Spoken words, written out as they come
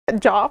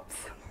jobs.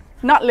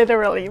 Not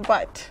literally,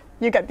 but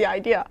you get the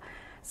idea.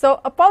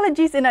 So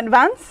apologies in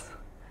advance,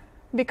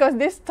 because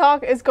this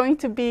talk is going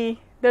to be,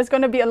 there's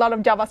going to be a lot of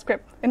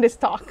JavaScript in this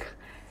talk.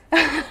 You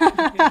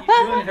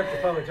only have to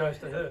apologize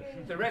to her.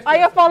 The rest I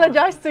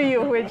apologize to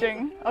you,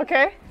 Hui-Jing.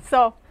 Okay?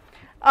 So,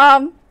 I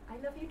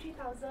love you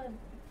 3000.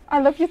 I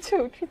love you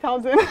too,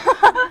 3000.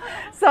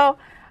 So,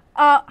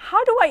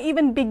 how do I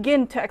even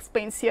begin to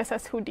explain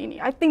CSS Houdini?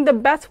 I think the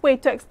best way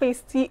to explain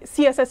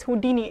CSS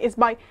Houdini is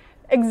by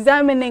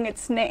examining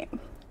its name,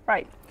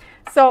 right?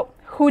 So,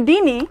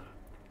 Houdini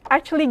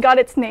actually got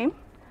its name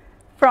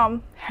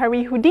from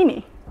Harry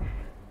Houdini.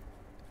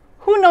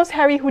 Who knows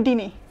Harry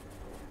Houdini?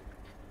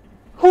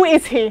 Who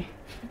is he?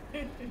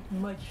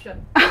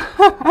 Magician.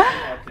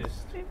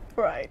 artist.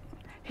 Right.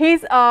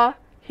 He's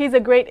a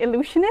great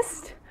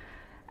illusionist.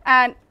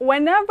 And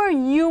whenever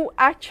you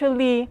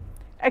actually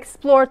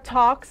explore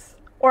talks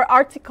or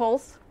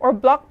articles or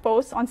blog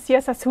posts on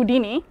CSS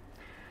Houdini,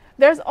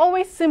 there's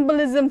always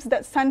symbolisms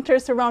that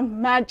centers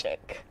around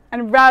magic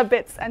and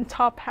rabbits and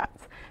top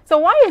hats. So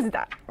why is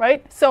that,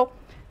 right? So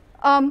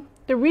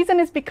the reason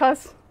is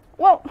because,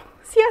 well,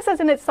 CSS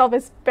in itself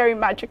is very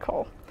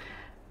magical.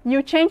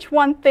 You change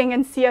one thing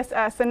in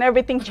CSS and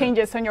everything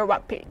changes on your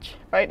web page,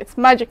 right? It's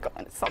magical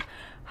in itself.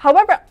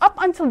 However, up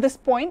until this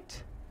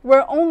point,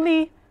 we're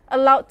only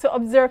allowed to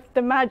observe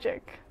the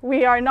magic.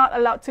 We are not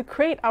allowed to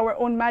create our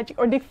own magic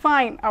or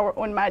define our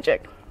own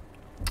magic,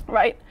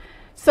 right?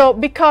 So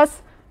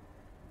because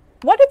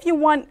what if you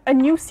want a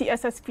new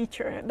CSS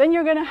feature? Then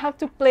you're going to have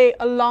to play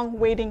a long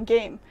waiting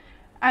game.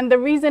 And the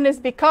reason is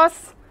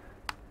because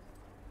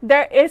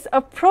there is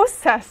a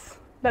process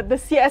that the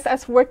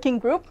CSS working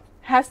group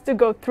has to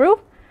go through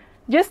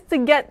just to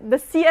get the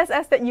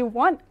CSS that you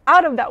want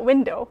out of that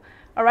window,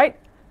 all right?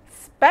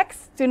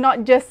 Specs do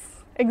not just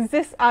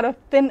exist out of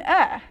thin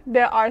air.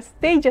 There are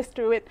stages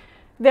through it.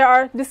 There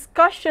are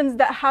discussions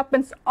that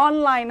happens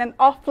online and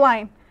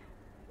offline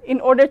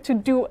in order to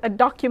do a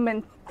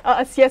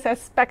CSS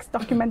specs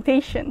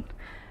documentation.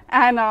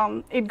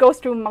 And it goes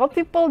through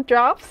multiple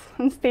drafts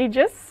and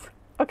stages,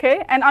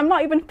 okay? And I'm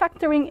not even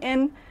factoring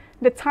in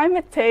the time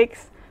it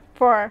takes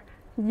for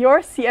your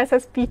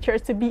CSS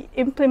features to be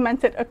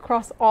implemented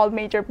across all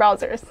major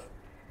browsers.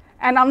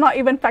 And I'm not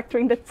even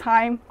factoring the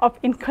time of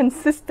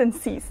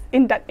inconsistencies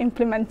in that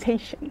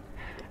implementation,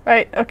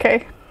 right?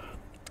 Okay.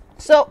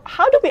 So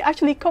how do we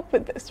actually cope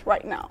with this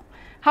right now?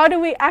 How do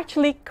we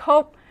actually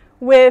cope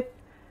with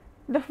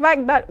the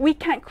fact that we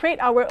can't create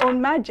our own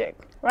magic,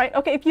 right?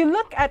 Okay, if you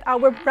look at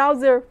our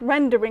browser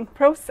rendering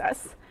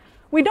process,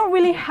 we don't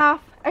really have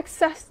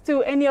access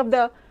to any of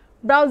the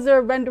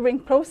browser rendering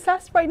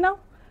process right now.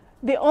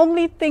 The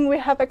only thing we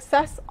have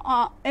access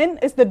in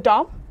is the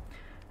DOM.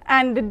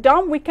 And the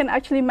DOM we can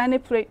actually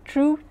manipulate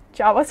through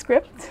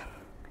JavaScript.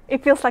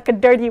 It feels like a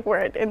dirty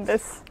word in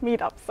this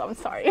meetup, so I'm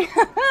sorry.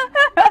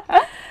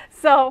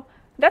 So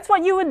that's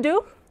what you would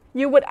do.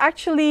 You would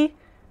actually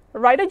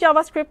write a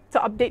JavaScript to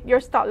update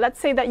your style. Let's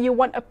say that you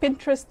want a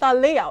Pinterest style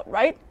layout,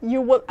 right?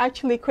 You will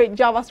actually create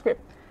JavaScript.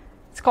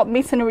 It's called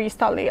masonry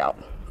style layout.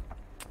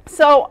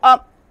 So,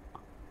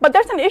 but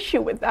there's an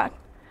issue with that.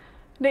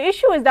 The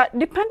issue is that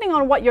depending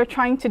on what you're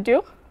trying to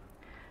do,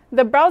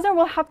 the browser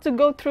will have to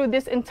go through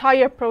this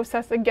entire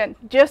process again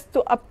just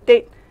to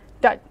update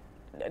that,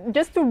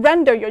 just to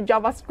render your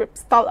JavaScript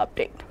style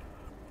update.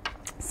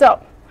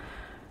 So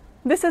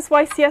this is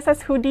why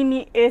CSS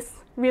Houdini is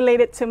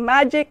related to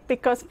magic,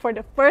 because for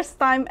the first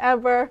time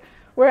ever,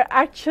 we're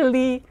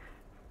actually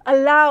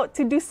allowed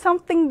to do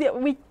something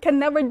that we can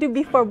never do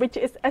before, which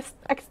is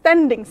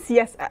extending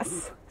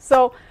CSS.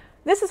 So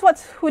this is what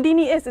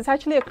Houdini is. It's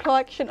actually a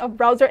collection of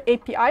browser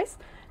APIs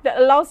that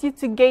allows you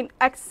to gain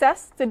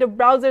access to the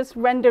browser's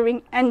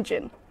rendering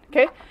engine,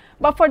 okay?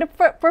 But for the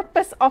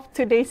purpose of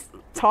today's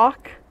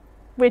talk,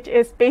 which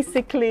is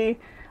basically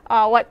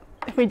what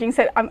Hui-Jing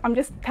said, I'm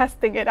just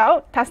testing it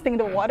out, testing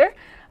the water.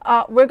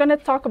 We're going to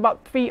talk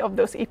about 3 of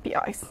those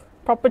APIs: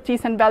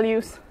 properties and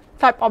values,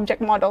 type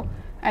object model,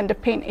 and the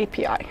pane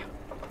API.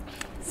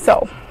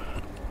 So,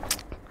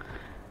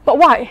 but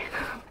why?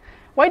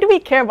 Why do we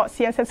care about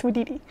CSS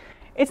Houdini?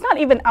 It's not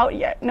even out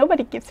yet.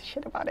 Nobody gives a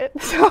shit about it.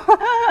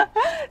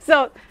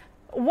 So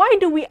why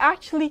do we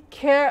actually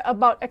care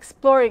about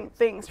exploring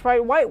things,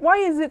 right? Why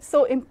is it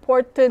so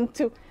important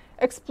to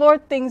explore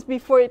things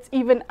before it's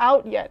even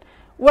out yet?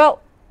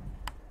 Well,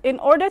 in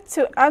order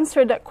to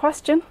answer that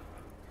question,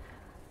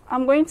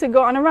 I'm going to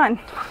go on a run.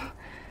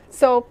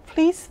 So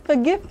please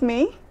forgive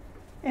me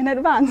in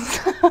advance.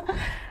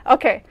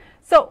 Okay,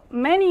 so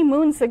many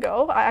moons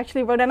ago, I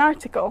actually wrote an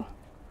article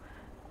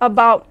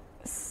about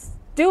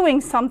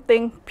doing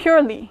something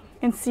purely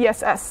in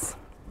CSS.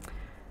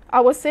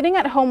 I was sitting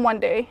at home one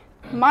day,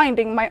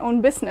 minding my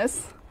own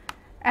business,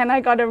 and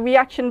I got a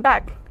reaction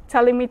back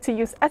telling me to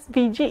use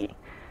SVG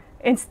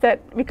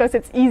instead because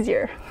it's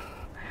easier.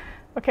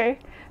 Okay,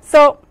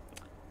 so,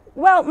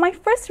 well, my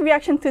first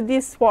reaction to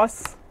this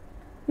was,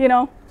 you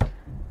know,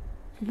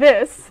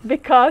 this,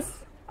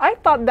 because I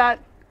thought that,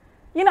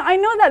 you know, I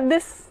know that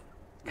this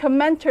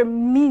commenter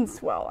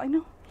means well. I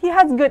know he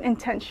has good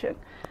intention.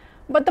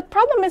 But the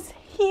problem is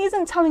he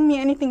isn't telling me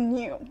anything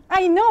new.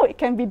 I know it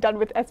can be done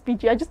with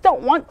SVG. I just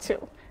don't want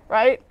to,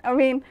 right? I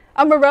mean,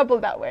 I'm a rebel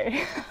that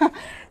way.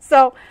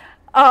 So,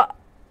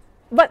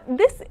 but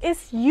this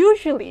is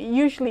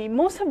usually,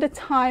 most of the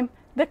time,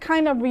 the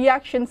kind of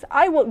reactions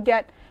I will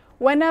get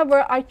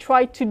whenever I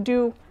try to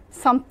do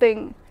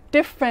something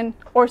different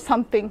or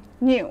something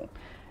new.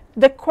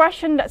 The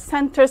question that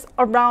centers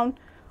around,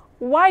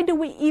 why do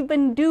we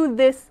even do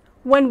this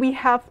when we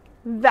have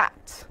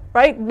that,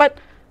 right? But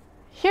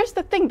here's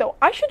the thing though,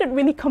 I shouldn't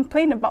really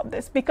complain about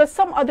this because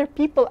some other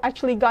people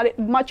actually got it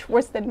much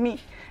worse than me,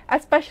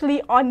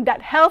 especially on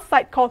that hell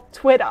site called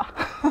Twitter,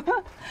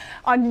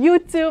 on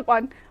YouTube,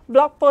 on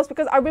blog posts,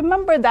 because I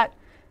remember that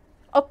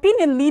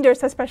opinion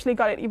leaders especially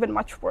got it even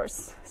much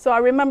worse. So I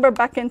remember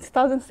back in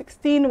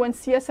 2016 when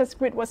CSS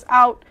Grid was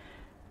out,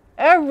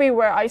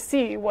 everywhere I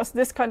see was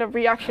this kind of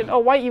reaction. Oh,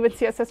 why even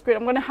CSS Grid?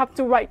 I'm going to have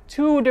to write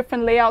 2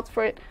 different layouts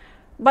for it.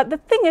 But the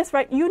thing is,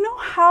 right, you know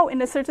how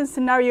in a certain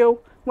scenario,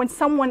 when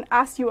someone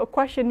asks you a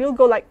question, you'll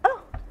go like,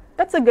 oh,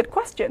 that's a good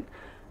question.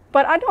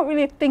 But I don't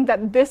really think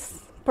that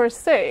this per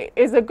se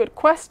is a good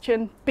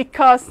question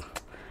because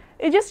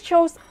it just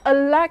shows a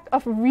lack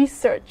of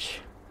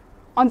research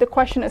on the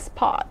questioner's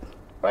part,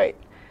 right?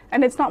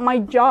 And it's not my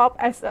job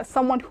as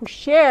someone who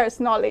shares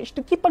knowledge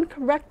to keep on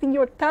correcting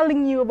you or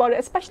telling you about it,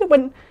 especially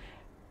when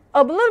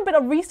a little bit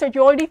of research,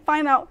 you already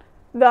find out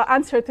the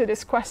answer to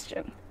this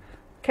question,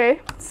 okay?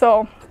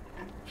 So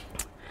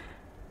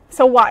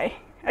why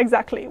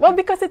exactly? Well,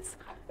 because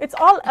it's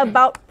all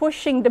about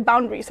pushing the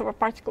boundaries of a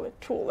particular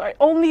tool, right?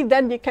 Only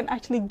then you can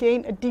actually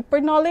gain a deeper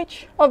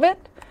knowledge of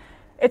it.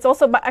 It's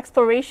also about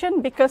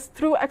exploration because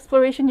through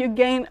exploration, you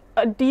gain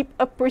a deep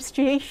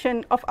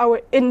appreciation of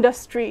our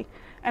industry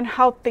and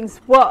how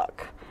things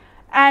work.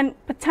 And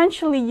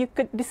potentially you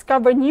could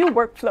discover new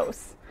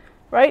workflows,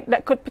 right?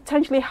 That could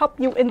potentially help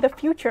you in the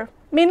future.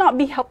 May not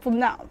be helpful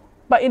now,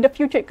 but in the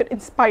future it could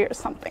inspire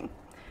something.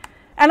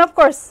 And of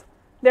course,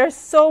 there's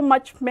so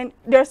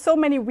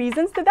many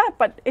reasons to that,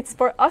 but it's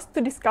for us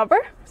to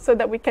discover so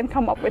that we can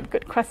come up with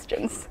good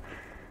questions.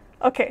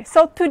 Okay,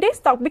 so today's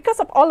talk, because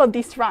of all of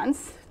these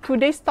rants,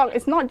 today's talk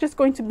is not just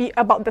going to be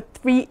about the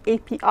 3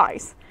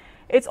 APIs.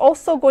 It's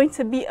also going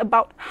to be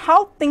about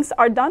how things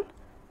are done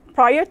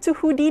prior to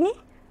Houdini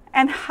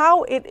and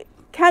how it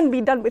can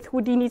be done with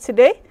Houdini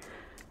today.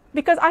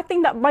 Because I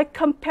think that by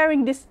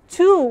comparing these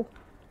 2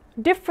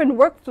 different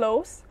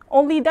workflows,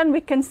 only then we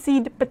can see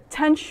the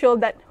potential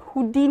that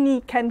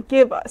Houdini can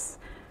give us,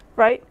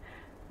 right?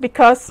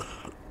 Because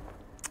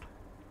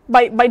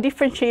by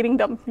differentiating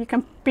them, you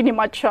can pretty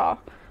much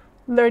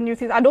learn new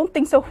things. I don't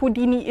think so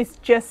Houdini is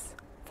just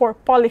for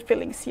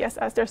polyfilling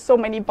CSS. There's so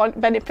many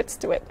benefits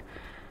to it.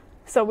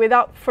 So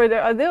without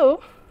further ado,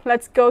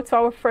 let's go to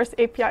our first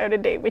API of the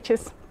day, which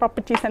is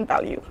properties and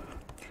value.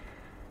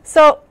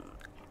 So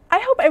I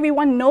hope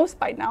everyone knows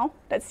by now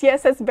that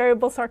CSS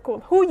variables are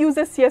cool. Who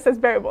uses CSS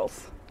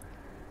variables?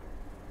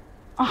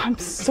 Oh, I'm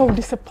so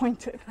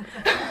disappointed.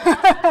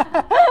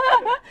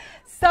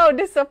 So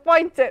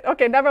disappointed.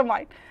 Okay, never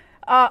mind.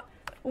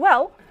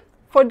 Well,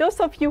 for those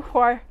of you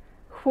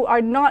who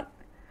are not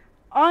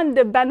on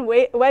the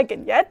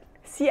bandwagon yet,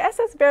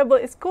 CSS variable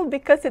is cool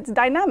because it's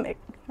dynamic,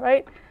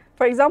 right?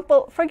 For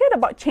example, forget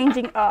about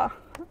changing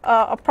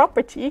a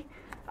property.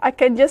 I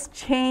can just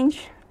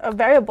change a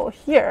variable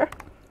here,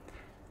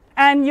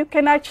 and you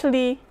can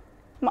actually,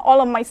 all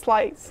of my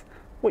slides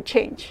would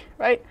change,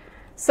 right?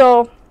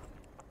 So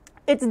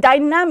it's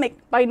dynamic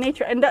by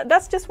nature, and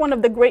that's just one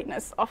of the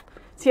greatness of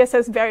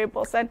CSS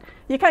variables. And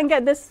you can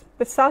get this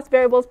with Sass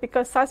variables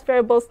because Sass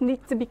variables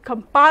need to be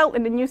compiled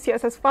in the new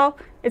CSS file.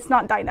 It's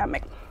not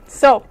dynamic.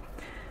 So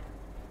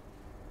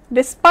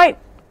despite,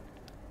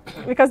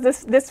 because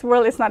this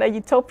world is not a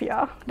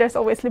utopia, there's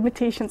always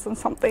limitations on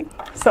something.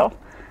 So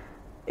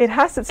it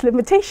has its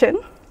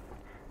limitation,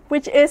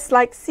 which is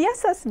like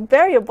CSS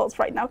variables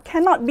right now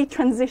cannot be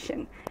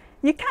transitioned.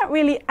 You can't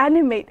really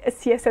animate a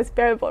CSS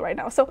variable right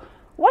now. So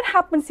what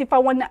happens if I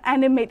want to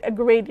animate a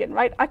gradient,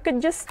 right? I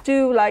could just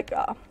do like,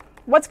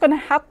 what's going to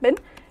happen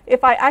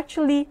if I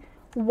actually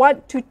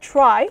want to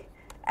try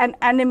and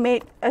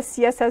animate a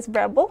CSS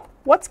variable?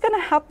 What's going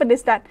to happen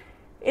is that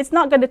it's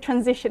not going to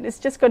transition. It's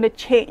just going to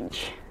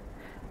change,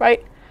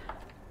 right?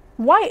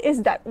 Why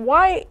is that?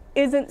 Why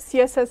isn't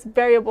CSS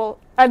variable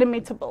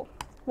animatable?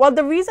 Well,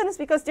 the reason is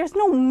because there's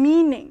no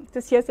meaning to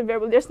CSS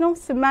variable. There's no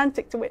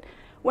semantic to it.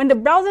 When the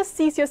browser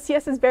sees your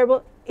CSS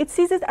variable, it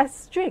sees it as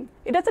string.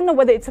 It doesn't know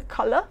whether it's a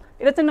color.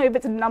 It doesn't know if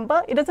it's a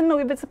number. It doesn't know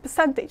if it's a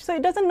percentage. So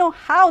it doesn't know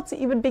how to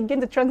even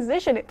begin to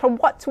transition it from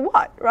what to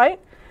what, right?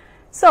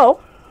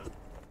 So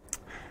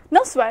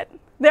no sweat.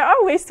 There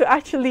are ways to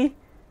actually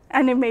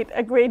animate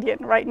a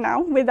gradient right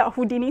now without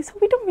Houdini. So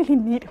we don't really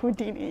need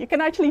Houdini. You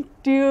can actually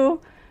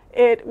do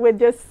it with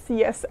just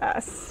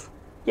CSS.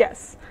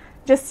 Yes,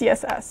 just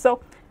CSS.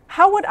 So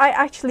how would I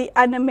actually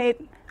animate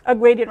a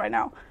gradient right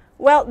now?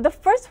 Well, the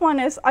first one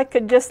is I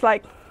could just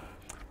like,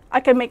 I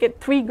can make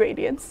it 3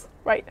 gradients,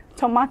 right?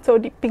 Tomato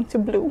dipping to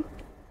blue.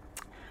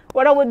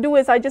 What I would do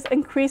is I just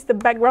increase the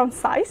background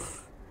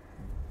size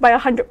by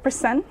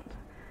 100%.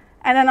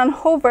 And then on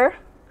hover,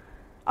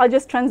 I'll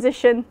just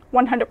transition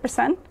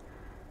 100%.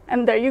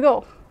 And there you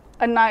go,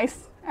 a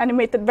nice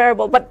animated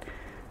variable. But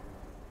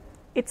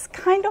it's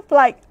kind of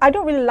like, I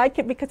don't really like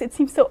it because it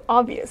seems so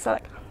obvious.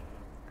 Like,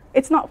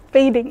 it's not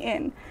fading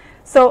in.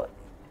 So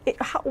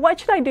what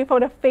should I do if I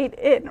want to fade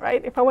in,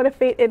 right? If I want to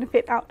fade in,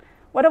 fade out,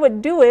 what I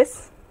would do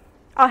is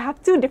I'll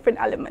have two different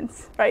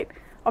elements, right,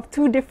 of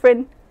two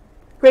different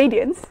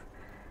gradients.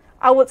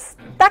 I would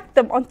stack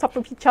them on top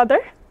of each other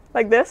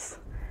like this,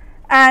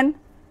 and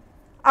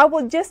I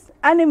will just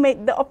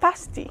animate the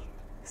opacity.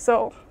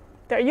 So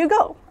there you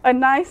go, a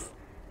nice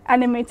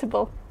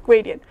animatable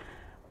gradient.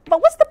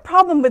 But what's the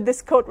problem with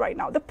this code right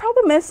now? The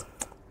problem is,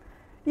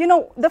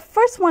 the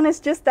first one is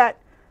just that,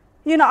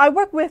 I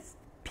work with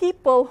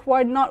people who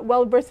are not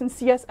well versed in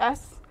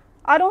CSS.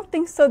 I don't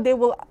think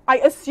so I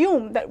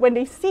assume that when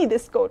they see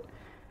this code,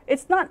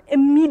 it's not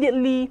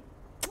immediately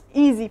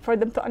easy for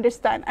them to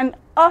understand. And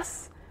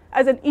us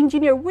as an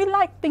engineer, we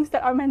like things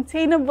that are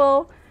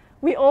maintainable.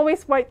 We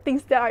always write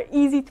things that are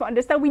easy to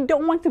understand. We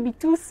don't want to be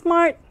too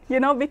smart,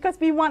 because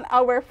we want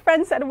our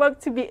friends at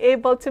work to be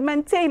able to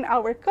maintain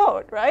our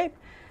code, right?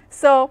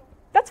 So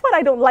that's what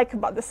I don't like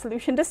about the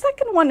solution. The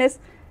second one is,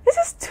 this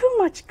is too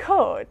much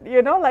code,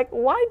 like,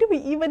 why do we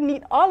even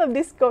need all of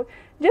this code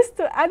just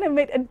to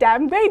animate a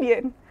damn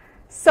gradient?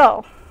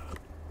 So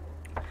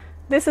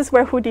this is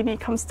where Houdini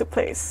comes to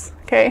place,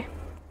 okay?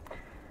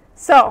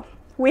 So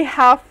we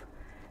have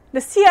the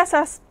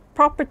CSS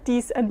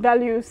properties and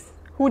values,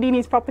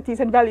 Houdini's properties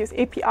and values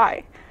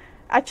API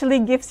actually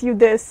gives you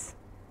this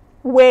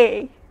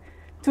way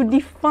to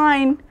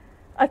define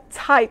a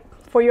type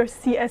for your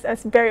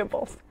CSS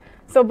variables.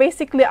 So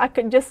basically, I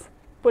could just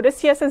put a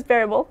CSS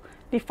variable,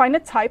 define a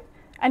type,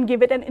 and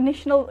give it an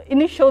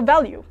initial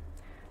value.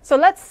 So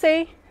let's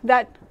say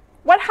that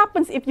what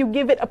happens if you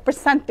give it a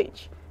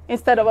percentage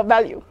instead of a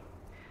value?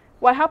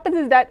 What happens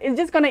is that it's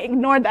just going to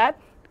ignore that,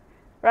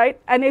 right?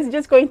 And it's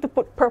just going to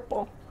put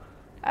purple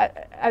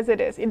as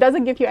it is. It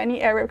doesn't give you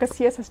any error because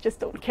CSS just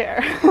don't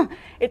care.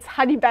 It's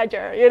honey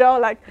badger,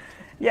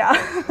 yeah.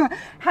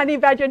 Honey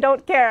badger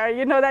don't care.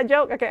 You know that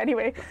joke? Okay,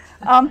 anyway.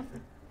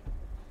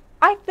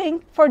 I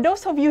think for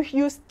those of you who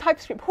use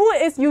TypeScript, who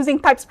is using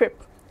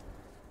TypeScript?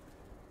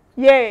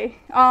 Yay.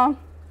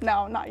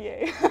 No, not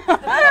yay.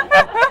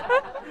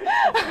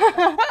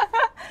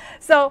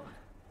 So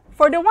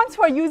for the ones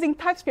who are using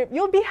TypeScript,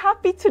 you'll be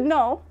happy to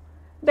know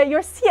that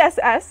your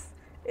CSS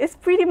is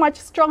pretty much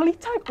strongly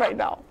typed right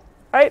now,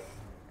 right?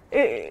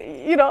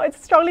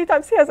 It's strongly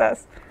typed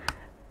CSS.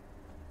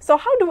 So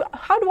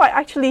how do I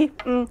actually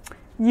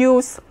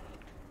use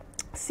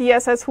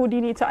CSS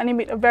Houdini to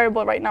animate a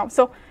variable right now?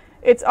 So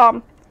it's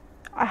I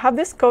have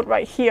this code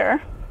right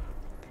here.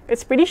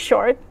 It's pretty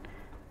short.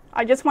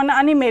 I just want to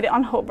animate it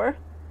on hover.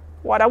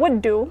 What I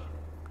would do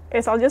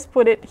is I'll just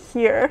put it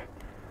here,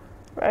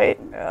 right?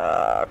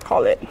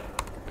 Call it,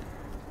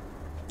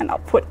 and I'll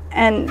put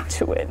end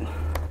to it.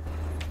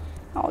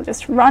 I'll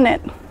just run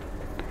it.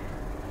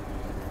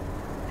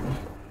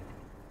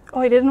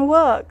 Oh, it didn't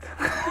work.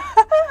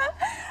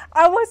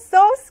 I was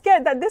so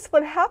scared that this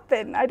would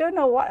happen. I don't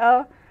know what.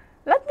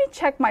 Let me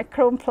check my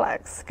Chrome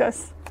flags,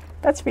 because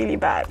that's really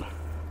bad.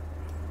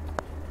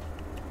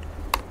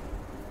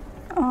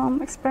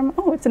 Experiment.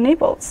 Oh, it's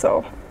enabled.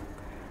 So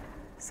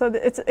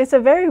it's a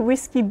very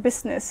risky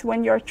business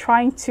when you're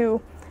trying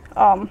to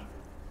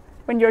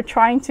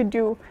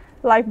do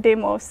live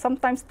demos.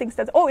 Sometimes things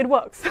that it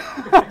works.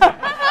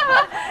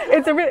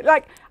 It's a really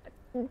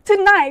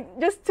tonight.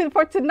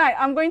 For tonight,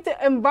 I'm going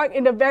to embark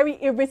in a very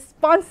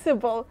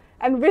irresponsible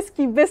and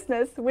risky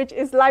business, which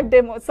is live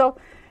demo. So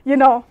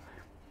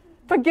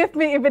forgive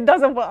me if it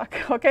doesn't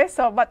work. Okay.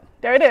 But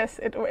there it is.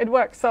 It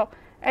works. So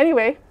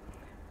anyway.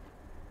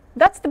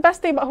 That's the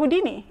best thing about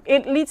Houdini.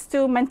 It leads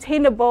to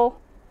maintainable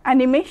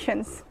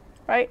animations,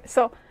 right?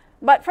 So,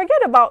 but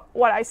forget about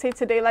what I say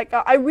today.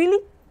 I really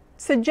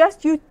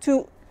suggest you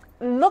to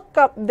look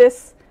up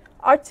this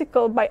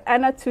article by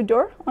Anna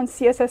Tudor on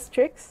CSS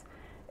Tricks.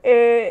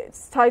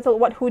 It's titled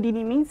 "What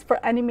Houdini Means for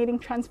Animating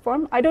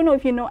Transform." I don't know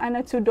if you know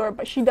Anna Tudor,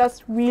 but she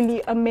does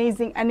really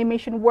amazing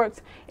animation works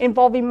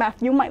involving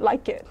math. You might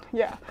like it,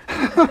 yeah.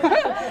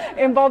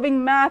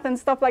 Involving math and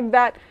stuff like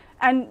that.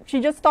 And she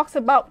just talks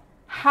about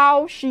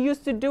how she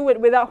used to do it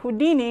without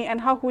Houdini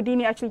and how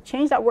Houdini actually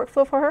changed that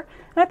workflow for her.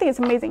 And I think it's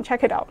amazing.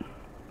 Check it out.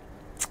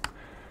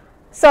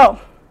 So,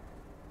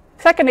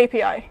 second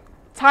API,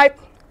 type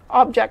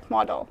object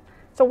model.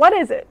 So what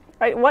is it,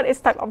 right? What is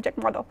type object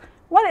model?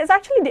 Well, it's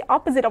actually the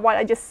opposite of what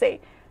I just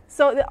say.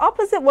 So the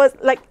opposite was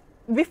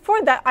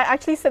before that, I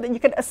actually said that you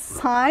can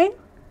assign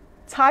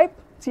type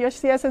to your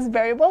CSS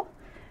variable.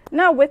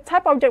 Now with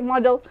type object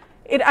model,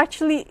 its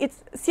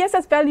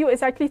CSS value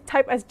is actually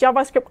typed as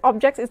JavaScript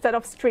objects instead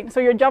of string. So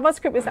your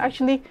JavaScript is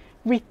actually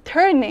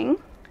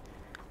returning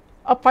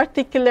a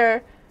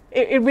particular.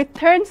 It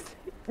returns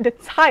the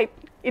type.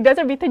 It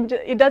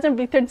doesn't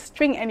return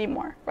string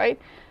anymore, right?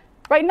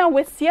 Right now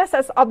with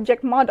CSS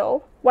object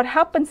model, what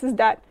happens is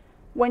that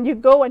when you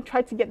go and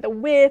try to get the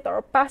width or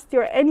opacity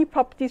or any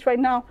properties right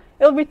now,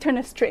 it'll return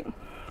a string.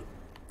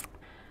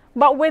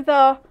 But with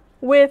a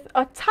with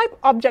a type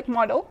object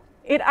model,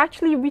 it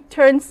actually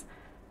returns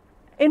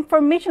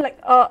information like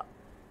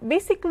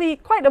basically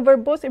quite a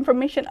verbose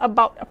information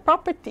about a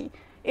property.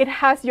 It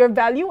has your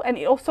value and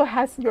it also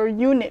has your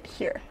unit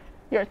here,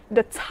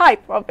 the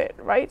type of it,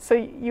 right? So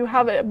you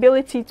have the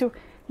ability to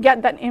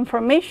get that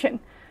information.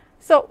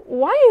 So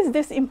why is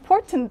this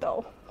important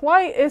though?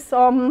 Why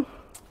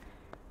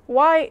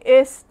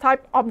is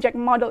type object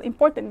model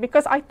important?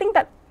 Because I think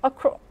that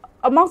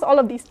amongst all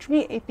of these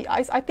three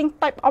APIs, I think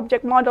type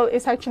object model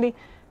is actually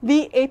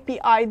the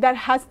API that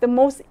has the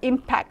most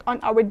impact on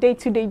our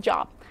day-to-day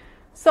job.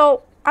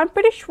 So I'm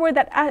pretty sure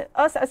that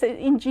us as an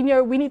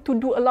engineer, we need to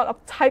do a lot of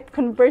type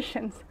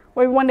conversions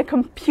where we want to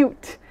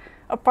compute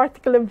a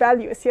particular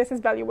value, a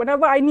CSS value.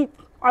 Whenever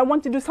I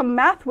want to do some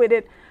math with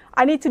it,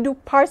 I need to do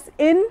parse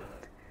in,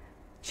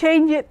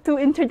 change it to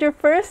integer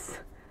first,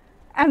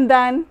 and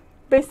then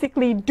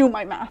basically do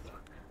my math.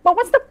 But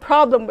what's the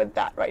problem with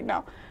that right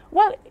now?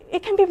 Well,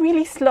 it can be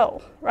really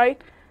slow,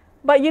 right?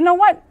 But you know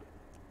what?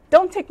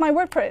 Don't take my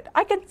word for it.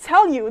 I can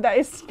tell you that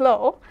it's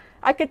slow.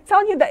 I could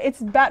tell you that it's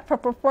bad for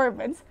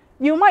performance.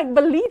 You might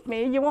believe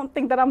me. You won't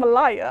think that I'm a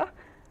liar.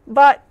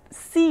 But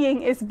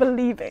seeing is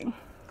believing.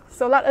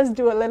 So let us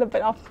do a little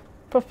bit of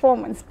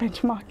performance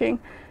benchmarking.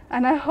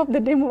 And I hope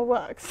the demo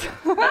works.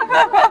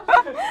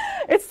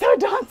 It's so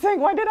daunting.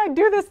 Why did I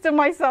do this to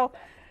myself?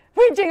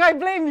 Weijing, I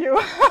blame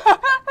you.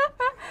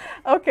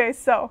 Okay,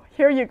 so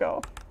here you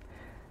go.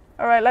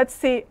 All right, let's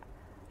see.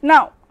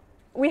 Now,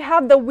 we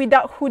have the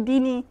without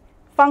Houdini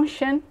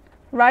function,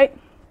 right?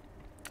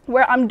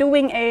 Where I'm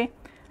doing a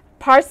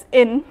parse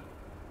in,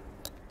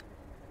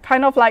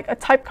 kind of like a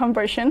type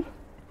conversion.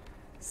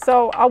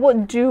 So I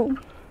would do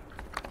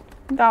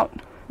without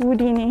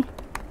Houdini.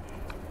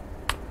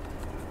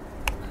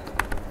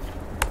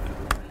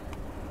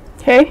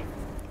 Okay,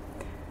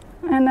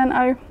 and then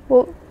I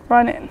will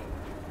run it.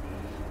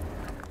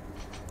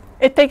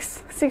 It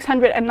takes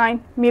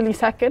 609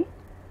 milliseconds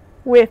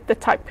with the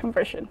type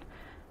conversion.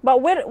 But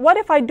what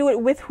if I do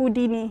it with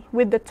Houdini,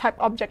 with the type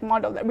object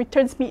model that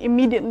returns me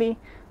immediately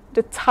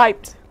the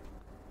typed,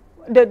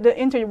 the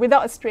integer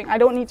without a string? I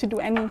don't need to do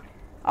any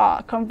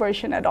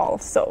conversion at all.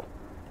 So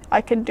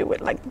I can do it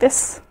like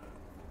this.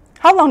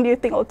 How long do you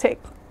think it'll take?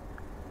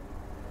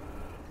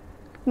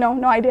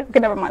 No idea? Okay,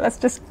 never mind. Let's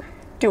just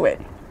do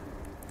it.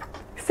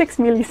 6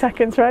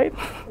 milliseconds, right?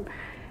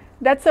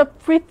 That's a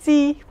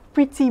pretty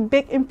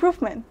big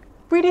improvement.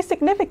 Pretty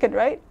significant,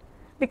 right?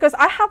 Because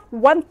I have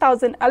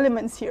 1,000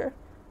 elements here,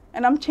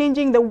 and I'm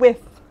changing the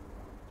width,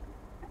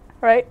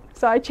 right?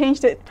 So I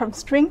changed it from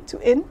string to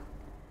in.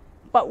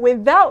 But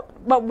with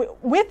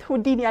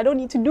Houdini, I don't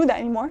need to do that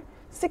anymore.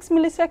 6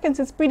 milliseconds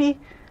is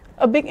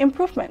a big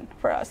improvement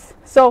for us.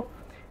 So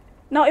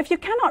now if you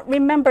cannot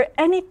remember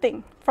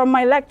anything from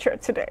my lecture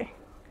today,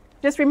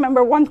 just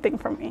remember one thing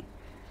from me,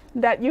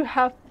 that you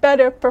have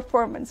better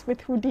performance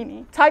with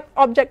Houdini. Type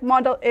object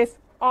model is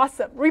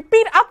awesome.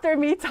 Repeat after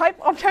me, type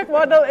object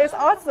model is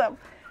awesome.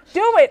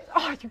 Do it.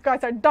 Oh, you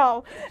guys are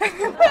dull.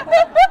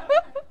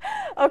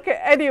 Okay,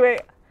 anyway,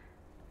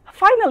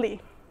 finally,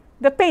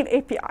 the Paint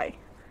API.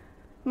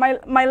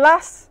 My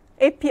last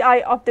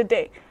API of the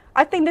day.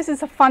 I think this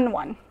is a fun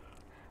one,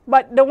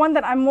 but the one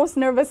that I'm most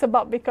nervous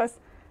about because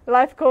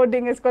live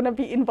coding is going to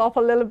be involved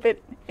a little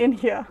bit in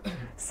here.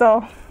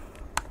 So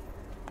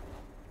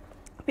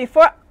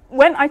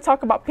when I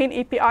talk about Paint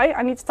API,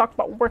 I need to talk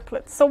about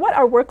worklets. So what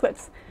are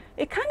worklets?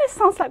 It kind of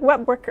sounds like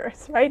web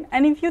workers, right?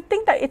 And if you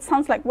think that it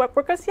sounds like web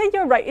workers, yeah,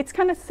 you're right. It's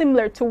kind of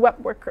similar to web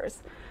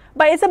workers.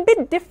 But it's a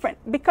bit different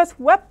because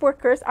web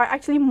workers are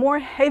actually more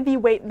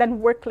heavyweight than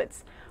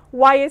worklets.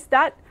 Why is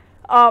that?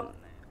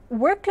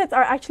 Worklets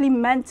are actually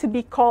meant to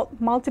be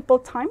called multiple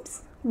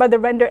times by the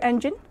render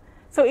engine.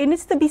 So it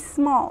needs to be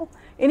small.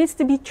 It needs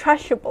to be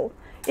trashable.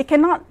 It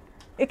cannot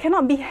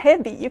be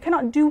heavy. You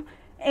cannot do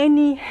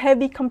any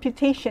heavy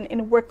computation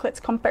in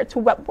worklets compared to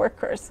web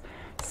workers.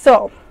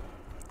 So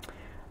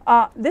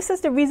this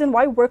is the reason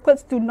why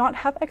worklets do not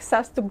have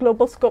access to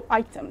global scope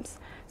items.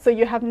 So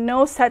you have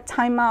no set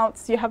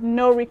timeouts, you have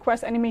no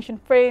request animation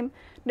frame.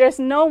 There's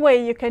no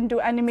way you can do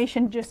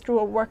animation just through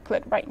a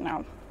worklet right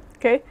now,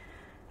 okay?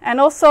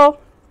 And also,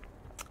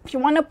 if you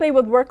want to play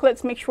with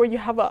worklets, make sure you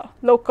have a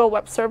local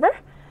web server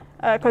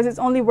because it's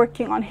only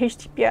working on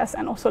HTTPS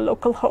and also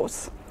local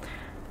hosts.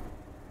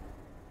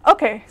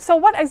 Okay, so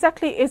what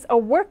exactly is a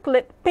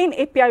worklet, Paint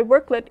API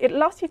worklet? It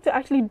allows you to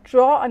actually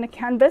draw on a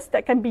canvas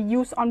that can be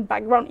used on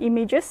background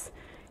images.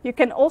 You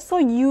can also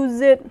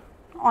use it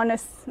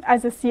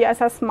as a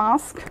CSS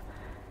mask.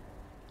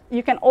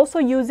 You can also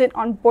use it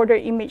on border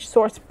image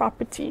source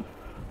property.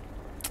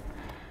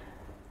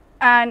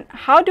 And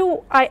how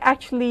do I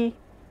actually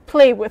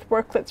play with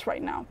worklets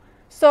right now?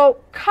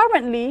 So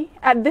currently,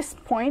 at this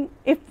point,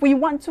 if we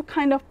want to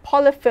kind of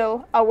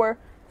polyfill our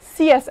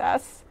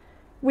CSS,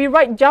 we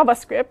write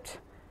JavaScript,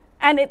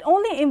 and it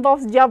only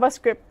involves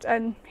JavaScript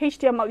and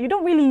HTML. You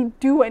don't really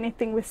do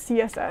anything with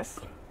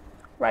CSS,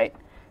 right?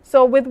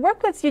 So with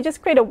worklets, you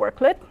just create a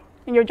worklet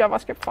in your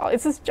JavaScript file.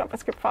 It's this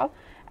JavaScript file.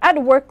 Add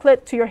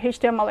worklet to your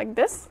HTML like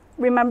this.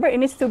 remember, it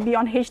needs to be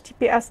on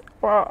HTTPS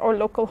or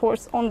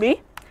localhost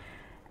only.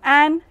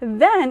 And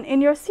then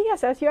in your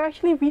CSS, you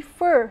actually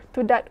refer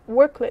to that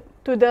worklet,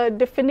 to the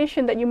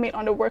definition that you made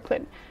on the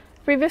worklet.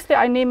 Previously,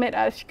 I name it,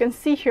 as you can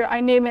see here,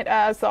 I name it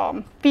as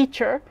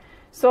feature.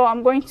 So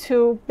I'm going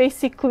to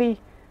basically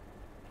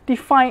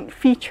define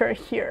feature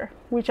here,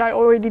 which I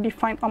already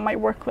defined on my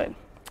worklet.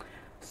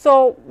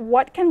 So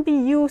what can be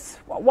used,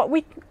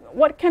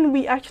 what can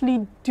we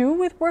actually do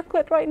with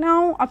worklet right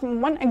now? I mean,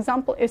 one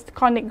example is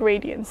conic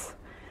gradients.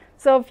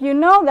 So if you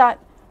know that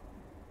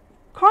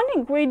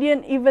conic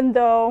gradient, even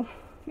though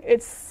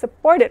it's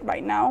supported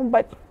right now,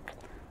 but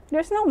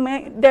there's no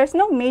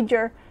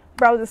major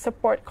browser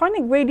support.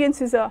 Conic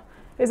gradients is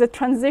a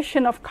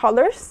transition of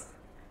colors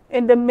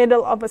in the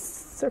middle of a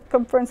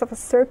circumference of a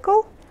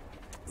circle.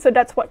 So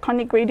that's what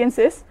conic gradients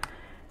is.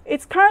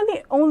 It's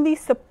currently only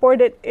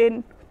supported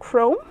in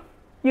Chrome.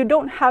 You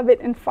don't have it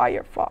in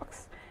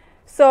Firefox.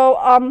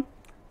 So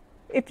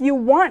if you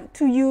want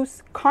to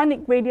use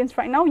conic gradients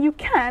right now, you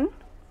can,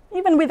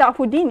 even without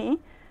Houdini.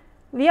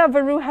 Leah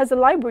Veru has a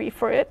library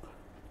for it.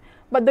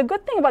 But the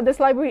good thing about this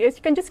library is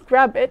you can just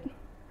grab it,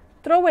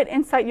 throw it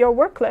inside your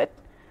worklet,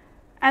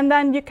 and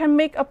then you can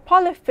make a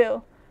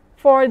polyfill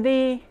for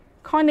the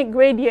conic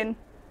gradient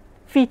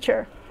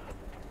feature.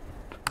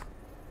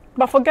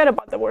 But forget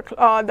about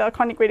the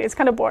conic gradient, it's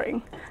kind of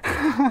boring.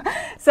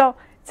 So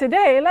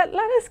today, let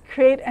us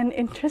create an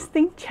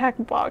interesting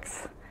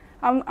checkbox.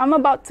 I'm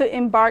about to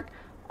embark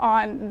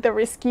on the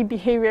risky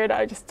behavior that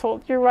I just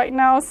told you right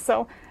now,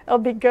 so it'll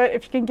be good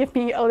if you can give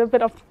me a little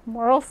bit of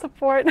moral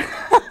support.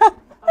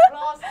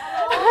 Applause.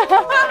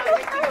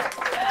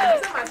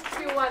 This is my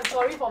Q1.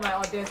 Sorry for my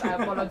audience. I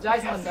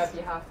apologize on their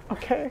behalf.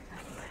 Okay.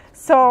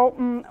 So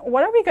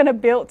what are we going to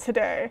build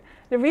today?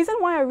 The reason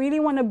why I really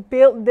want to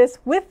build this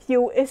with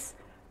you is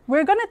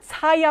we're going to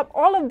tie up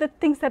all of the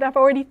things that I've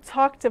already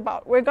talked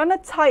about. We're going to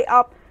tie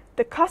up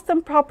the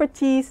custom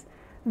properties,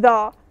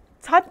 the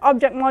type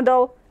object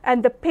model,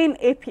 and the pane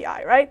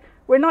API, right?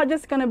 We're not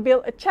just going to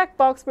build a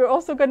checkbox, we're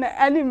also going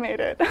to animate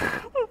it.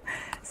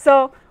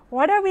 So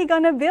what are we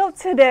going to build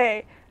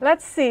today?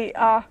 Let's see.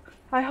 I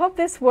hope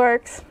this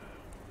works.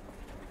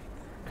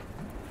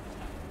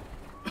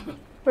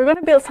 We're going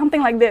to build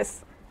something like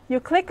this. You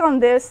click on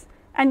this,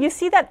 and you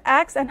see that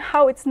axe and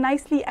how it's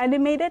nicely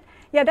animated.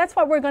 Yeah, that's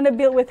what we're going to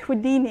build with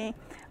Houdini.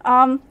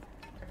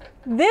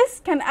 This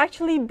can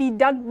actually be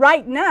done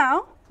right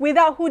now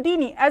without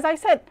Houdini. As I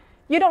said,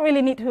 you don't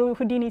really need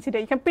Houdini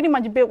today. You can pretty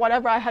much build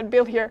whatever I had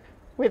built here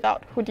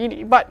without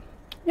Houdini. But,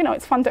 you know,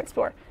 it's fun to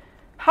explore.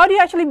 How do you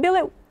actually build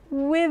it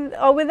with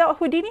without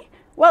Houdini?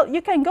 Well,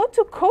 you can go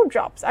to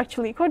CodeDrops,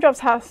 actually. CodeDrops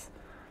has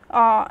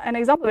an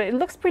example of it. It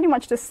looks pretty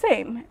much the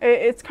same.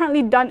 It's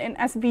currently done in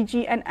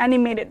SVG and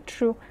animated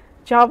through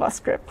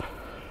JavaScript.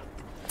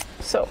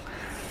 So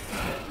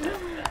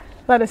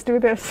let us do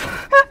this.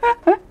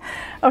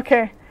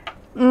 Okay,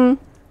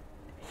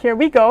 here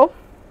we go.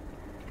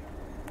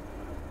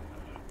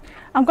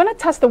 I'm going to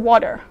test the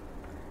water,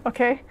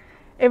 okay?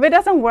 If it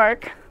doesn't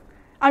work,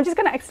 I'm just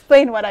going to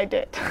explain what I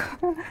did.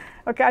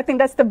 Okay, I think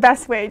that's the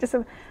best way.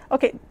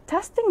 Okay,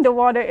 testing the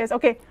water is,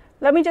 okay,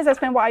 let me just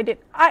explain what I did.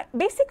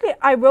 Basically,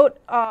 I wrote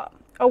a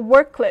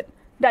worklet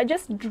that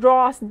just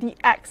draws the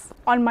X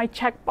on my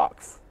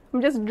checkbox.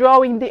 I'm just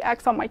drawing the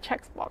X on my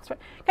checkbox. Right?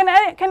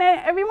 Can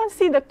everyone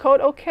see the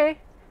code okay?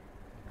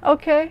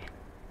 Okay.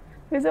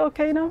 Is it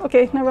okay now?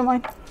 Okay, never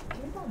mind. Can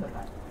you turn on the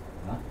light?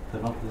 Huh?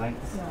 Turn off the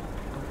lights? Yeah.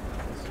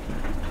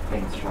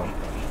 Thanks, Sean.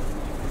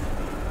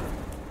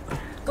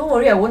 Don't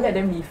worry, I won't let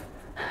them leave.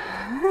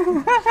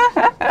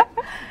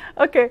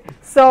 Okay,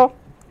 so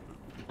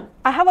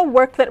I have a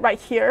worklet right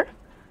here,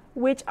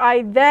 which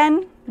I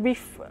then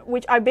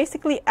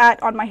basically add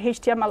on my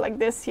HTML like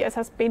this,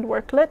 CSS paint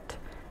worklet,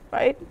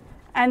 right?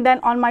 And then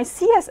on my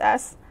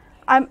CSS,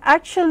 I'm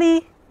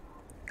actually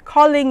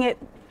calling it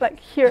like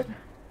here,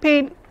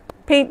 paint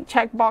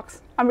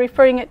checkbox. I'm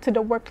referring it to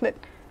the worklet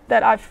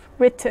that I've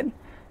written.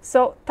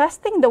 So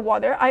testing the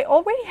water, I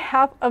already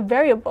have a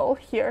variable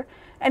here.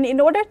 And in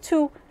order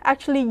to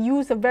actually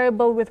use a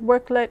variable with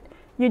worklet,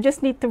 you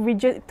just need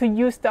to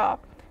use the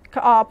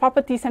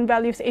properties and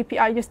values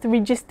API just to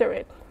register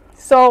it.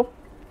 So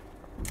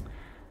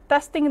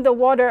testing the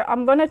water,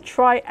 I'm going to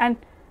try and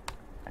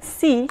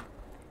see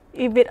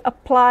if it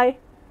apply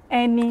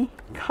any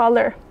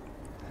color.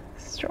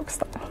 Stroke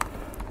style.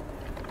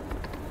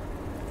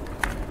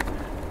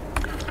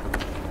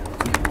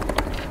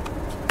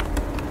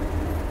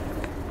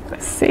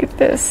 Let's save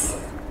this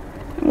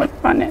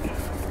and run it.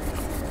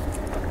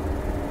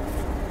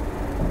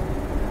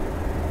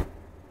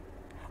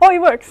 Oh, it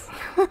works.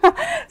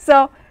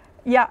 So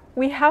yeah,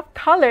 we have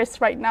colors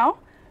right now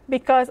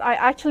because I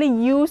actually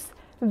use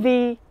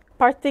the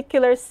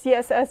particular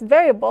CSS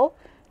variable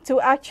to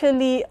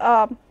actually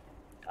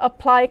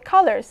apply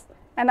colors.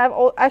 And I've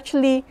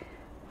actually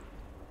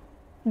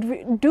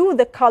do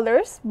the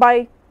colors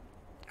by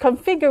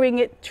configuring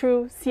it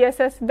through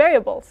CSS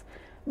variables.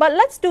 But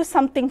let's do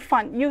something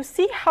fun. You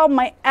see how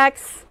my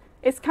X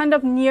is kind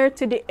of near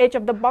to the edge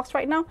of the box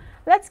right now?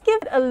 Let's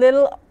give it a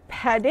little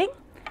padding.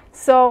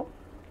 So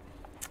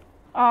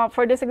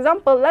for this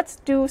example, let's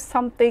do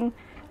something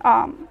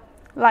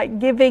like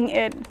giving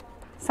it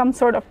some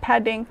sort of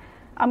padding.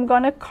 I'm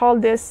going to call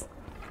this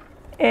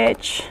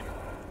age.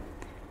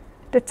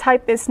 The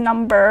type is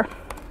number,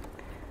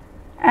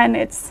 and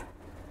its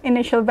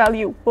initial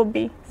value will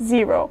be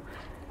 0.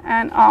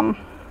 And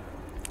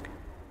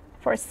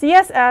for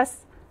CSS,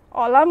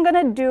 all I'm going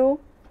to do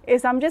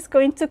is I'm just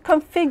going to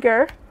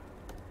configure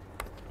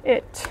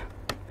it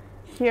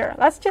here.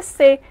 Let's just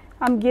say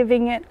I'm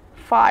giving it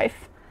 5.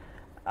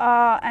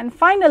 And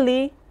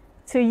finally,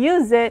 to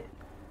use it,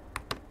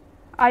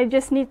 I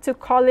just need to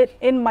call it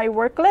in my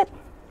worklet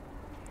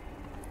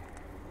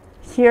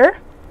here.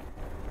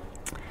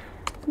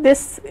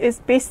 This is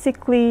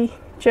basically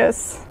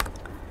just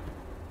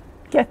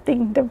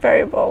getting the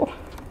variable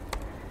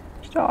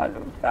dot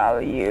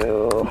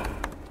value,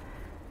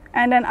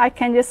 and then I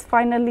can just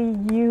finally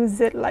use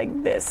it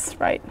like this,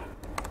 right?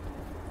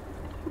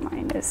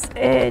 Minus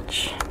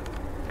age,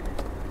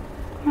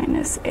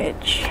 minus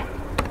age.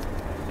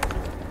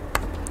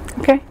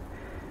 Okay,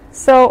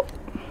 so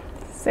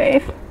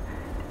save.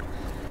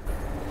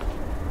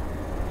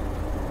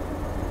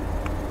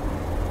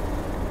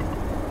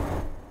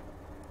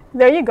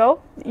 There you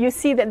go. You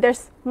see that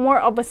there's more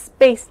of a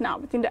space now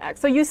between the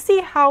x. So you see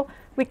how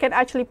we can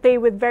actually play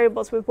with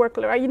variables with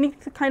worklet, right? You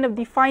need to kind of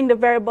define the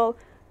variable,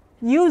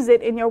 use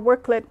it in your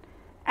worklet,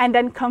 and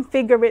then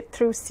configure it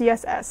through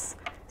CSS.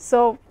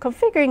 So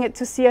configuring it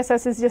to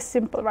CSS is just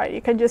simple, right?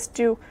 You can just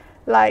do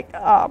like,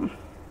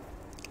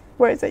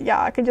 where is it?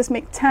 Yeah, I can just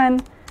make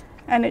 10,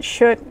 and it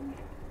should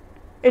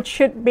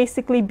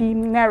basically be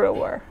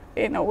narrower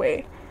in a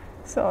way.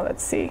 So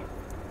let's see.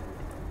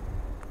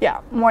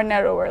 Yeah, more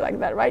narrower like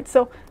that, right?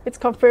 So it's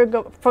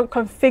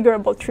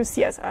configurable through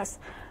CSS.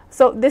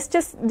 So this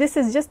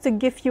is just to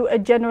give you a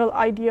general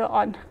idea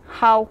on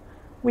how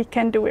we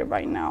can do it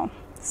right now.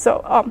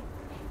 So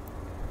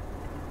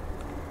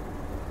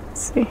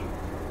let's see.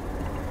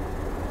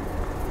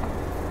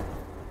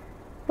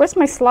 Where's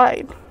my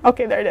slide?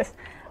 Okay, there it is.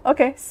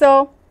 Okay,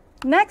 so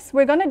next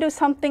we're gonna do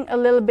something a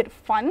little bit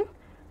fun.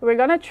 We're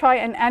gonna try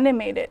and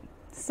animate it.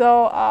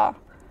 So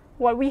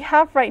what we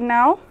have right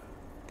now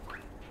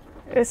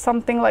is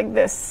something like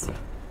this.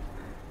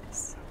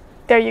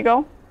 There you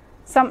go.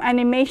 Some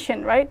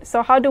animation, right?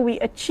 So how do we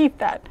achieve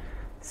that?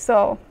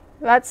 So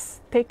let's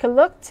take a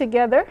look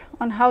together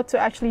on how to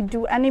actually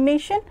do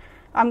animation.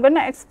 I'm going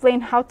to explain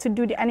how to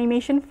do the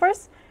animation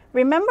first.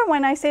 Remember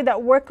when I say that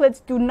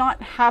worklets do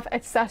not have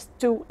access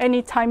to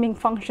any timing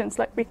functions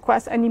like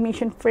request,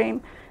 animation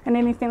frame, and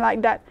anything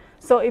like that.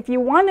 So if you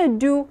want to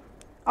do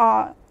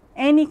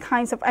any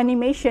kinds of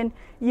animation,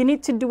 you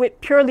need to do it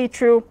purely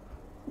through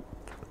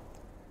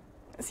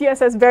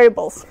CSS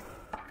variables.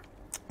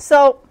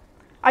 So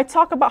I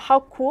talk about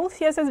how cool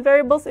CSS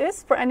variables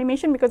is for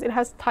animation because it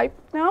has type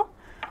now.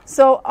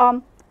 So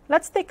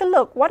let's take a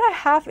look. What I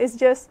have is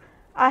just,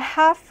 I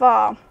have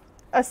a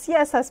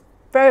CSS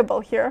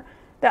variable here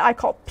that I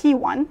call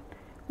P1,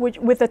 which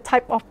with a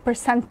type of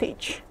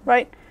percentage,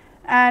 right?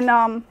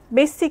 And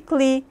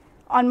basically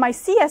on my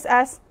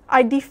CSS,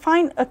 I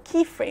define a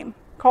keyframe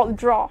called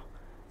draw.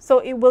 So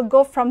it will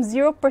go from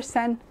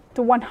 0%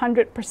 to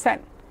 100%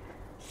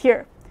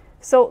 here.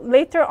 So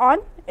later on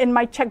in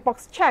my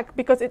checkbox check,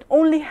 because it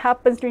only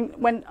happens during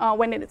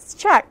when it is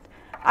checked,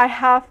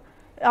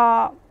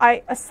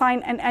 I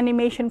assign an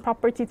animation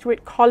property to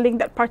it calling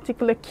that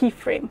particular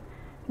keyframe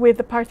with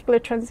the particular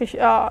transition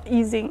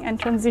easing and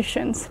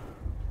transitions.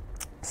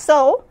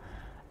 So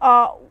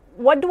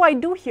what do I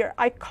do here?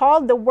 I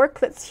call the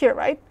worklets here,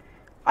 right?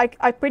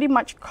 I pretty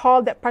much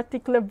call that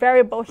particular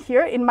variable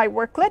here in my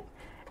worklet,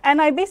 and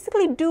I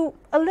basically do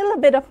a little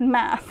bit of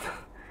math,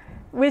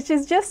 which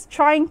is just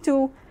trying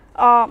to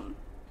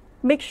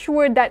make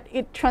sure that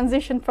it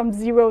transitions from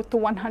 0 to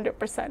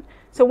 100%.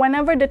 So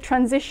whenever the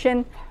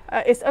transition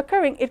is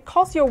occurring, it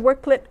calls your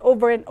worklet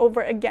over and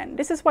over again.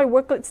 This is why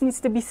worklets needs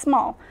to be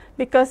small,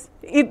 because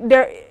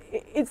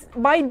it's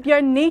by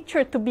their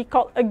nature to be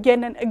called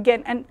again and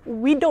again, and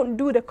we don't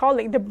do the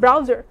calling. The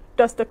browser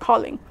does the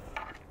calling.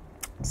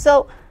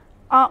 So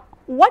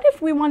what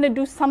if we want to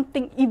do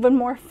something even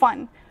more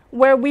fun,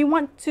 where we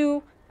want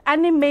to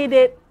animate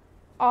it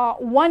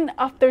one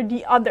after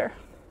the other,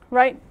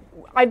 right?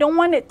 I don't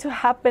want it to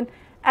happen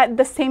at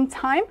the same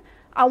time.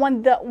 I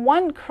want the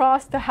one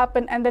cross to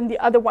happen and then the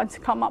other one to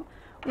come up.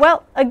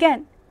 Well,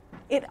 again,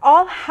 it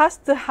all has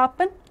to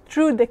happen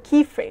through the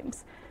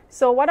keyframes.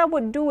 So what I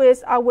would do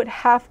is I would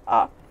have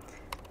a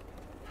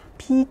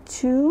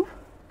P2.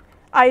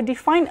 I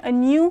define a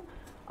new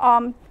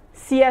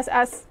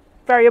CSS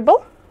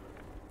variable.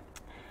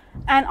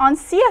 And on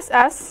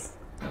CSS,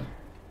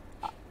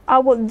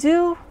 I'll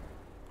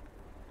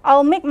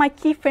make my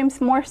keyframes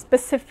more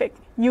specific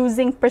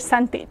using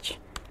percentage.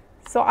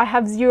 So I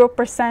have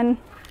 0%,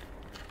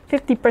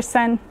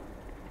 50%,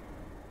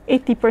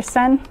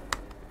 80%,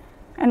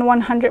 and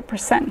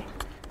 100%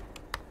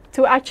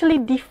 to actually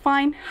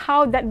define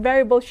how that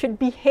variable should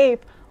behave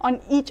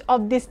on each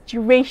of this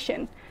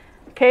duration.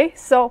 Okay,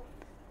 so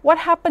what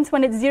happens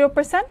when it's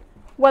 0%?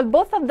 Well,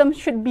 both of them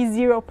should be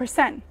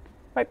 0%.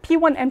 right?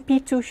 P1 and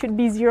P2 should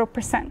be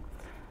 0%.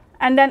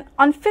 And then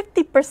on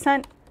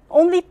 50%,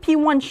 only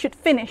P1 should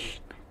finish.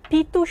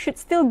 P2 should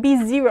still be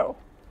 0,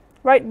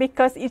 right?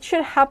 Because it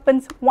should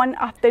happen one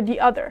after the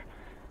other.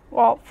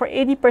 Well, for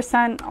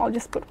 80%, I'll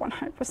just put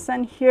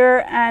 100%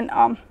 here.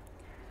 And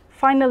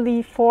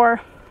finally,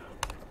 for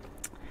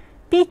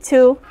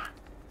P2,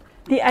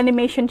 the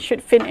animation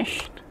should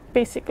finish,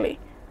 basically,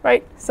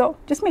 right? So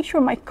just make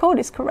sure my code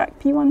is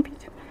correct, P1,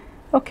 P2.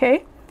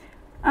 Okay.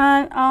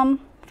 And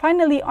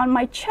finally, on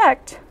my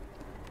checked,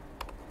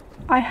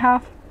 I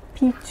have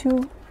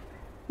P2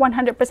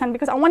 100%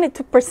 because I want it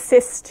to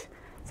persist.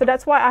 So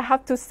that's why I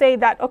have to say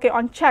that, okay,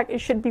 on check, it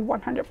should be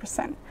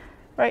 100%,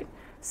 right?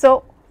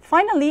 So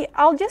finally,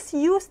 I'll just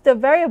use the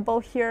variable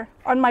here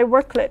on my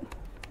worklet.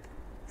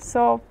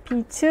 So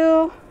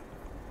P2,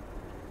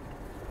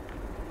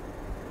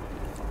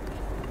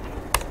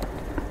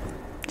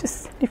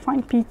 just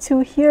define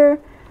P2 here,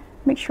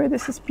 make sure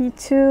this is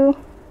P2,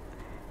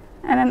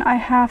 and then I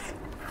have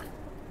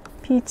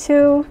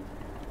P2,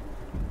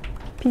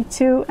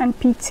 P2, and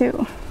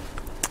P2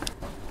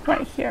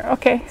 right here.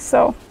 Okay,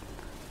 so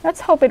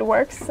let's hope it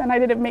works and I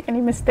didn't make any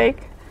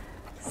mistake.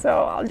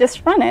 So I'll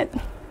just run it.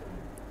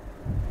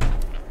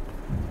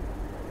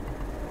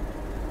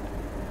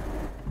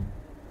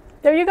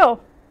 There you go,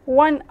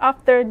 one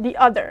after the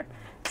other.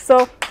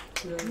 So,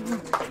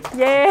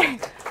 yay!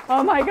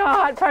 Oh my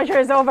God, pressure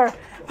is over.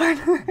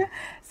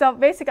 So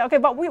basically, okay,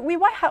 but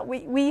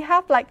we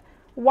have like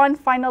one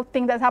final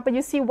thing that's happened.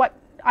 You see what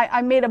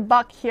I made a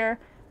bug here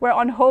where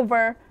on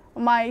hover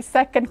my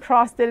second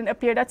cross didn't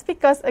appear. That's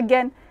because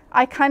again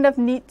I kind of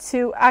need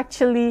to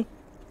actually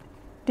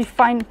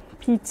define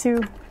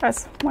P2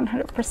 as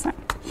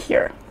 100%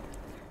 here,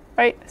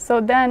 right? So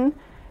then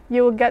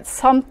you will get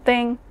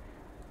something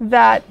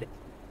that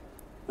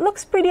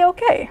looks pretty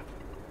okay.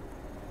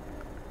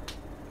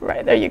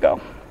 Right, there you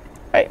go.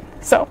 Right,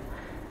 so,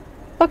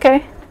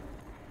 okay.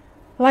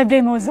 Live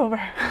demo is over.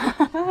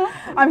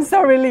 I'm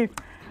so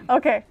relieved.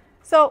 Okay,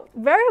 so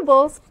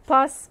variables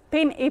plus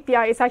Paint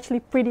API is actually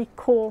pretty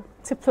cool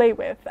to play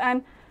with.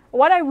 And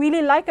what I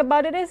really like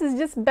about it is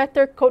just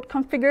better code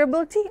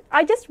configurability.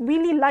 I just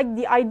really like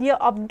the idea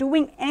of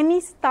doing any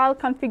style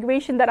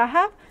configuration that I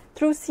have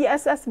through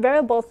CSS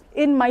variables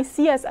in my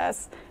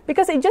CSS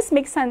because it just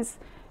makes sense.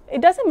 It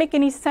doesn't make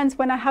any sense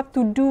when I have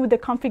to do the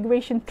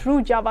configuration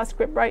through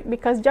JavaScript, right?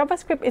 Because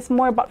JavaScript is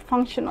more about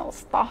functional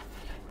stuff,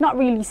 not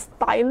really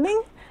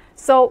styling.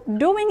 So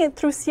doing it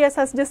through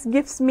CSS just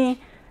gives me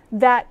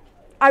that,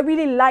 I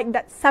really like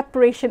that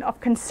separation of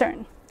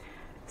concern.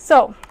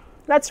 So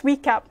let's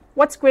recap.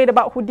 What's great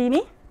about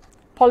Houdini?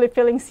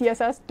 Polyfilling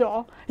CSS,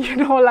 duh. You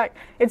know, like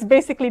it's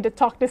basically the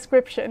talk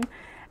description.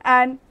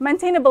 And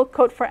maintainable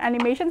code for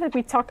animations that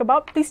we talk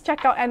about. Please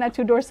check out Anna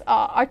Tudor's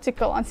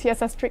article on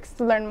CSS tricks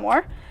to learn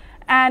more.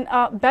 And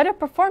better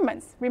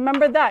performance.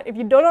 Remember that. If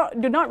you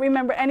do not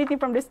remember anything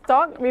from this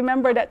talk,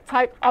 remember that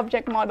type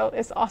object model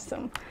is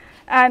awesome.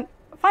 And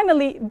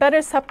finally,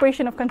 better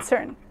separation of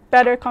concern,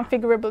 better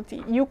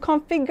configurability. You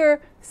configure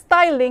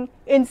styling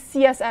in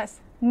CSS,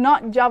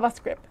 not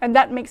JavaScript. And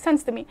that makes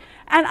sense to me.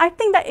 And I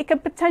think that it can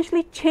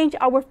potentially change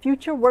our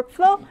future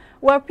workflow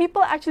where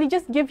people actually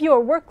just give you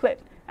a worklet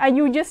and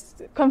you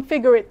just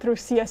configure it through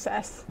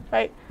CSS,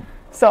 right?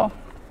 So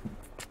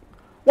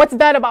what's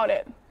bad about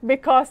it?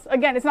 Because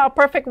again, it's not a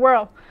perfect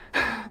world.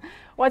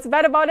 What's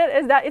bad about it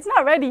is that it's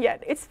not ready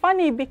yet. It's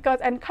funny because,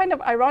 and kind of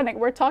ironic,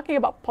 we're talking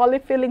about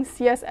polyfilling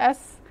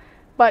CSS,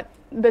 but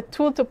the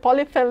tool to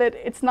polyfill it,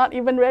 it's not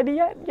even ready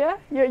yet. Yeah,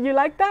 you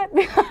like that?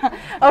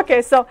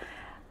 Okay, so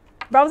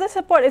browser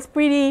support is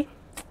pretty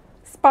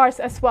sparse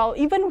as well.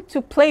 Even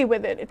to play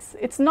with it,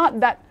 it's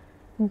not that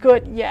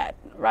good yet,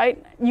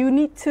 right? You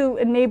need to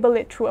enable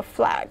it through a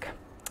flag.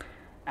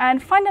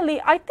 And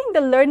finally, I think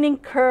the learning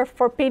curve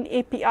for Paint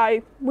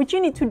API, which you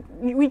need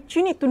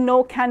to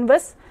know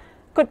Canvas,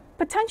 could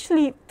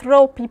potentially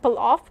throw people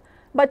off.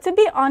 But to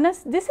be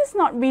honest, this is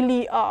not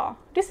really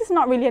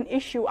an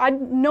issue. I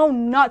know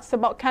nuts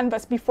about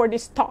Canvas before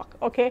this talk.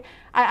 Okay,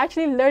 I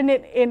actually learned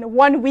it in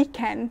one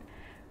weekend.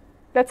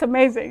 That's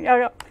amazing.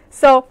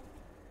 So,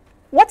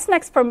 what's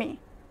next for me?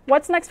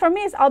 What's next for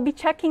me is I'll be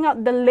checking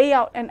out the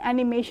layout and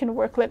animation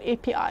worklet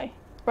API.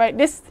 Right,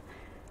 this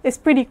is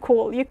pretty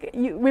cool.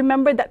 You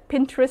remember that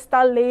Pinterest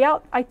style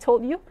layout I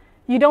told you?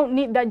 You don't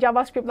need that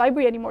JavaScript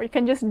library anymore. You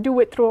can just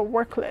do it through a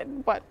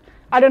worklet. But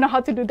I don't know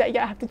how to do that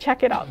yet. I have to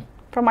check it out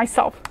for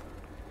myself.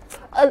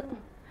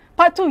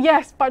 Part 2,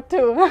 yes, part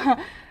 2.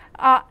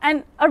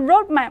 And a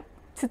roadmap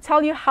to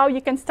tell you how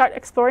you can start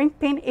exploring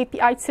Paint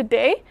API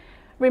today.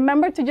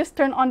 Remember to just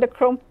turn on the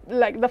Chrome,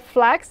 like the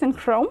flags in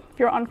Chrome, if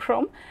you're on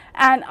Chrome.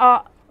 And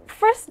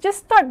first, just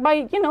start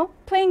by,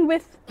 playing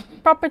with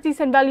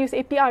properties and values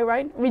API,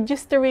 right?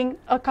 Registering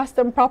a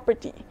custom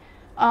property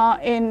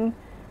in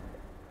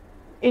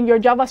your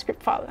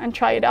JavaScript file and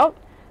try it out.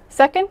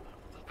 Second,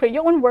 create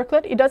your own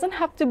worklet. It doesn't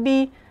have to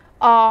be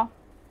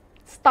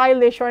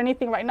stylish or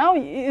anything right now.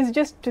 It's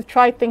just to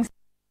try things